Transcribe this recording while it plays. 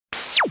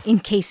in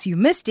case you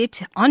missed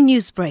it on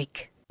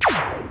Newsbreak.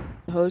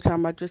 The whole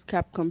time I just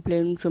kept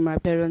complaining to my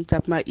parents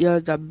that my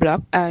ears are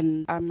blocked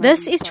and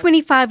This is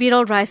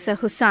 25-year-old Raisa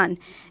Hoosan.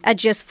 At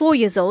just 4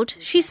 years old,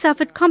 she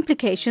suffered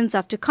complications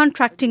after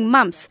contracting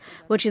mumps,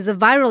 which is a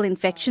viral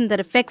infection that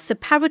affects the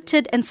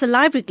parotid and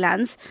salivary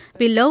glands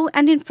below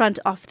and in front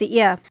of the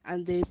ear.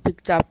 And they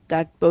picked up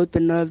that both the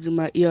nerves in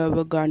my ear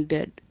were gone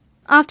dead.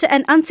 After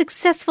an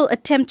unsuccessful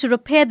attempt to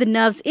repair the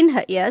nerves in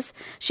her ears,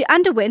 she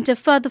underwent a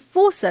further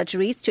 4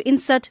 surgeries to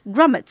insert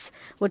grommets,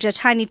 which are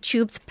tiny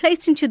tubes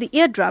placed into the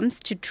eardrums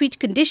to treat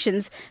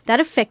conditions that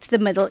affect the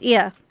middle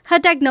ear. Her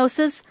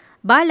diagnosis: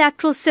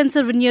 bilateral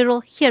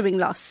sensorineural hearing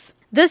loss.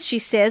 This, she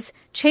says,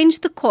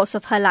 changed the course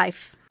of her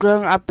life.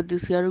 Growing up with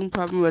this hearing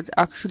problem was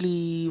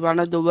actually one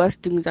of the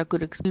worst things I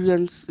could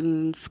experience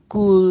in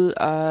school,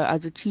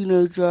 as a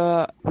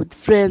teenager, with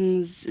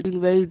friends. It's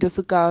been very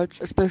difficult,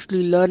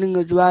 especially learning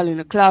as well in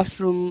a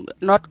classroom.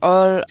 Not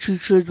all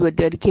teachers were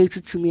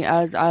dedicated to me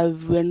as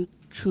I've went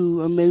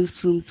to a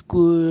mainstream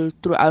school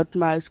throughout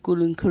my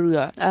schooling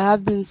career. I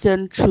have been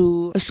sent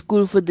to a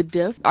school for the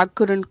deaf. I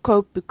couldn't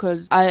cope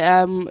because I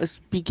am a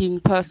speaking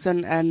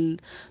person,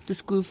 and the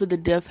school for the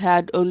deaf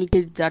had only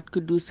kids that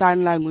could do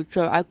sign language,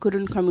 so I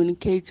couldn't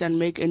communicate and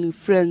make any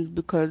friends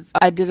because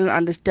I didn't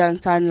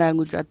understand sign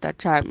language at that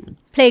time.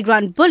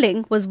 Playground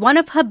bullying was one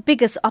of her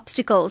biggest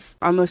obstacles.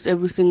 Almost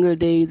every single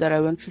day that I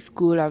went to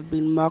school, I've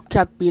been mocked.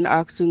 Kept being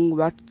asking,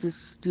 what's this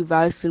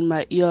device in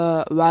my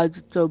ear? Why is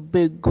it so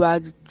big? Why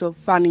is it so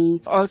funny?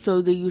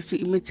 Also, they used to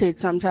imitate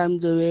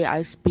sometimes the way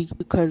I speak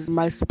because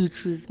my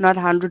speech is not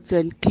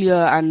 100% clear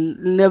and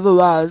never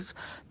was.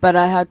 But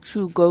I had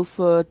to go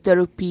for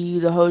therapy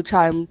the whole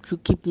time to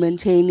keep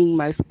maintaining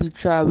my speech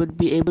so I would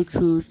be able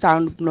to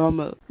sound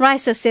normal.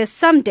 Raisa says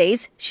some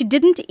days she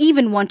didn't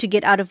even want to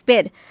get out of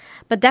bed,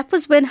 but that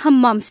was when her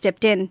mom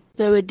stepped in.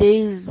 There were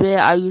days where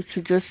I used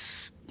to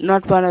just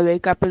not want to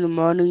wake up in the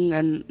morning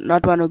and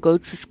not want to go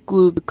to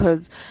school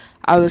because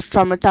I was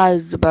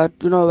traumatized about,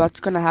 what's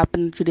going to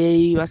happen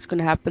today, what's going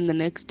to happen the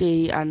next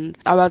day, and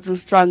I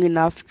wasn't strong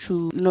enough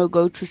to,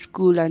 go to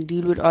school and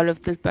deal with all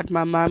of this. But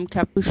my mom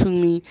kept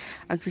pushing me,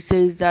 and she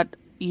says that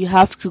you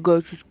have to go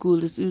to school.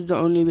 This is the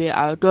only way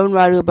out. Don't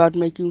worry about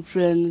making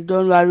friends.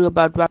 Don't worry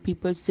about what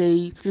people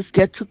say. Just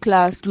get to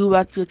class, do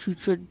what your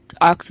teacher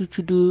asks you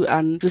to do,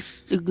 and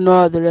just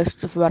ignore the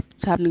rest of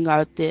what's happening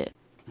out there.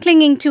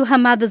 Clinging to her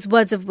mother's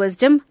words of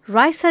wisdom,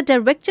 Raisa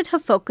directed her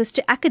focus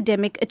to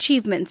academic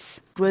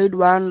achievements. Grade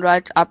 1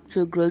 right up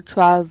to grade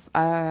 12,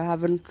 I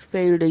haven't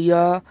failed a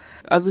year,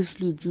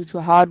 obviously due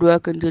to hard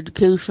work and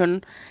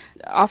dedication.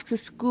 After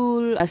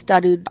school, I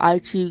studied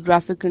IT,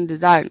 graphic and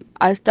design.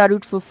 I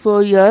studied for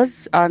 4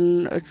 years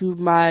and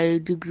achieved my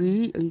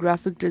degree in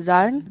graphic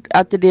design.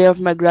 At the day of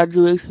my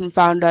graduation,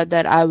 found out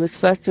that I was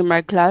first in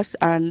my class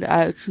and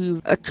I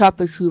achieved a Top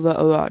Achiever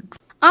Award.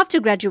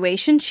 After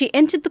graduation, she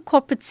entered the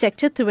corporate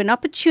sector through an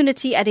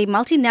opportunity at a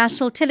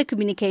multinational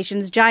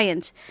telecommunications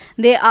giant.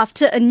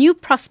 Thereafter, a new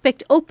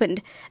prospect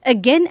opened,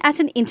 again at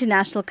an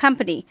international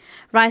company.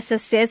 Raisa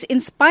says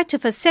in spite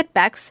of her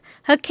setbacks,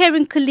 her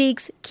caring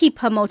colleagues keep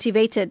her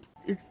motivated.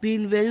 It's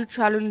been very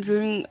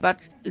challenging, but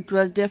it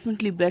was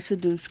definitely better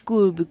than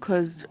school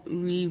because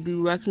we've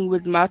been working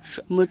with much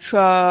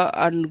mature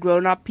and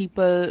grown-up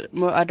people,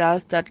 more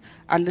adults that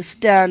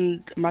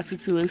understand my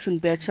situation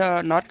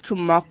better, not to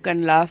mock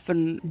and laugh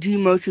and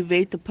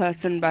demotivate the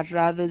person, but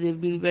rather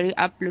they've been very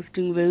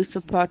uplifting, very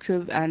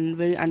supportive and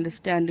very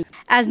understanding.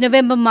 As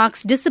November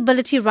marks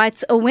Disability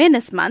Rights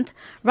Awareness Month,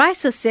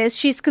 Raisa says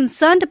she's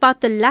concerned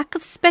about the lack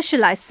of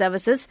specialized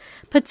services,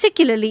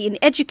 particularly in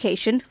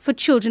education for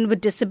children with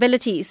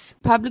disabilities.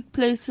 Public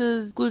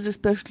places, schools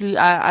especially,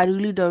 I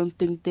really don't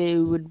think they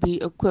would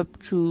be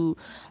equipped to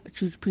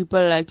teach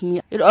people like me.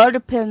 It all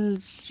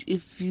depends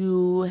if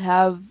you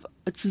have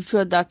a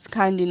teacher that's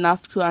kind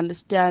enough to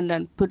understand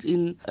and put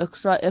in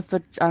extra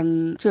effort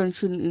and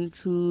attention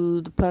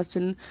into the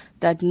person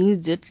that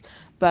needs it.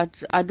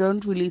 But I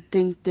don't really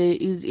think there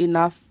is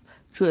enough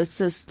to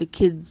assist the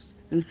kids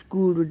in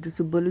school with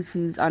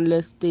disabilities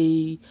unless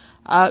they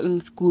are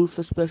in school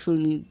for special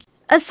needs.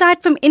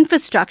 Aside from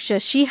infrastructure,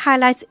 she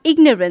highlights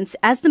ignorance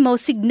as the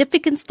most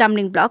significant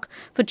stumbling block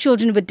for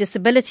children with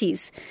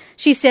disabilities.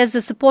 She says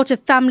the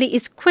supportive family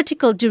is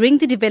critical during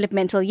the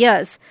developmental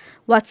years.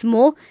 What's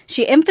more,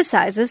 she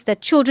emphasizes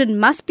that children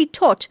must be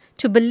taught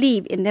to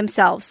believe in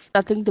themselves.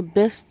 I think the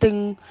best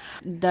thing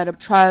that a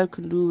child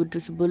can do with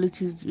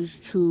disabilities is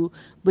to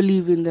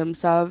believe in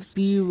themselves,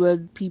 be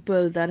with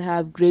people that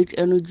have great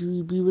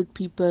energy, be with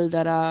people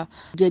that are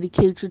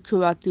dedicated to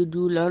what they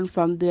do, learn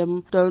from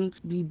them. Don't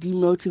be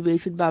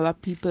demotivated by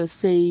what people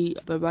say,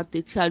 by what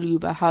they tell you,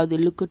 by how they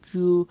look at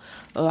you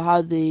or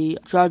how they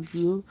judge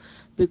you,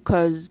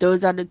 because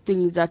those are the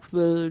things that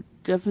will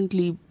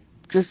definitely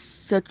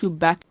just set you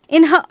back.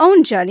 In her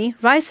own journey,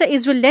 Raisa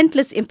is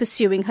relentless in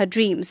pursuing her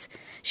dreams.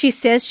 She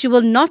says she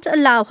will not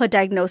allow her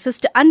diagnosis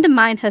to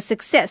undermine her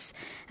success,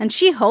 and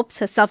she hopes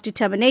her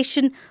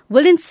self-determination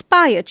will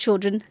inspire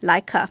children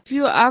like her. If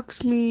you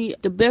ask me,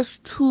 the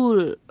best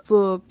tool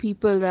for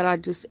people that are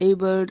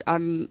disabled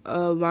and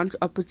want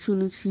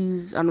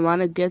opportunities and want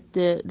to get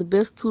there, the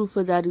best tool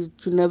for that is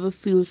to never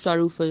feel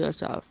sorry for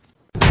yourself.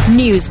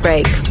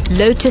 Newsbreak,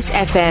 Lotus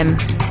FM,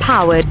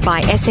 powered by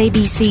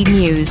SABC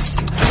News.